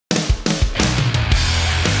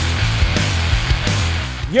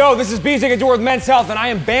Yo, this is BJ Gaddour with Men's Health, and I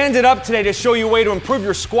am banded up today to show you a way to improve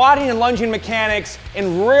your squatting and lunging mechanics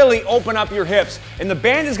and really open up your hips. And the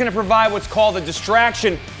band is going to provide what's called a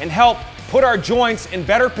distraction and help put our joints in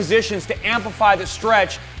better positions to amplify the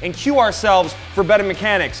stretch and cue ourselves for better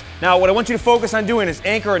mechanics. Now, what I want you to focus on doing is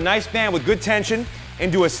anchor a nice band with good tension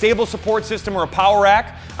and do a stable support system or a power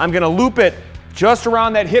rack. I'm going to loop it just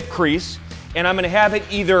around that hip crease, and I'm going to have it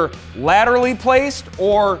either laterally placed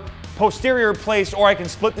or posterior placed, or I can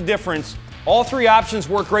split the difference. All three options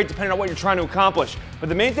work great depending on what you're trying to accomplish. But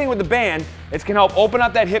the main thing with the band, it can help open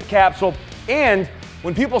up that hip capsule, and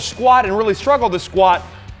when people squat and really struggle to squat,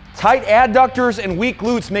 tight adductors and weak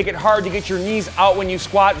glutes make it hard to get your knees out when you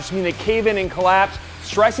squat, which means they cave in and collapse,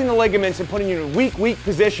 stressing the ligaments and putting you in a weak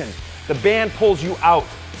position. The band pulls you out.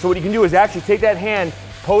 So what you can do is actually take that hand,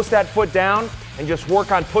 post that foot down, and just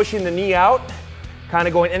work on pushing the knee out, kind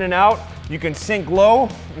of going in and out. You can sink low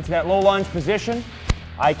into that low lunge position.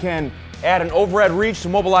 I can add an overhead reach to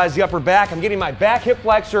mobilize the upper back. I'm getting my back hip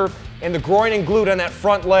flexor and the groin and glute on that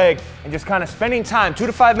front leg, and just kind of spending time, 2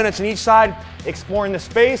 to 5 minutes on each side, exploring the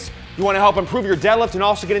space. You want to help improve your deadlift and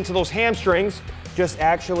also get into those hamstrings. Just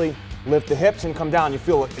actually lift the hips and come down. You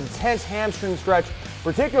feel an intense hamstring stretch,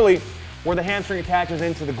 particularly where the hamstring attaches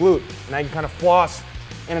into the glute, and I can kind of floss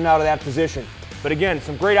in and out of that position. But again,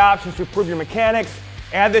 some great options to improve your mechanics.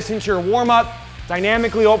 Add this into your warm-up,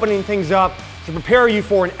 dynamically opening things up to prepare you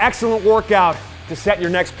for an excellent workout to set your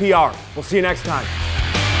next PR. We'll see you next time.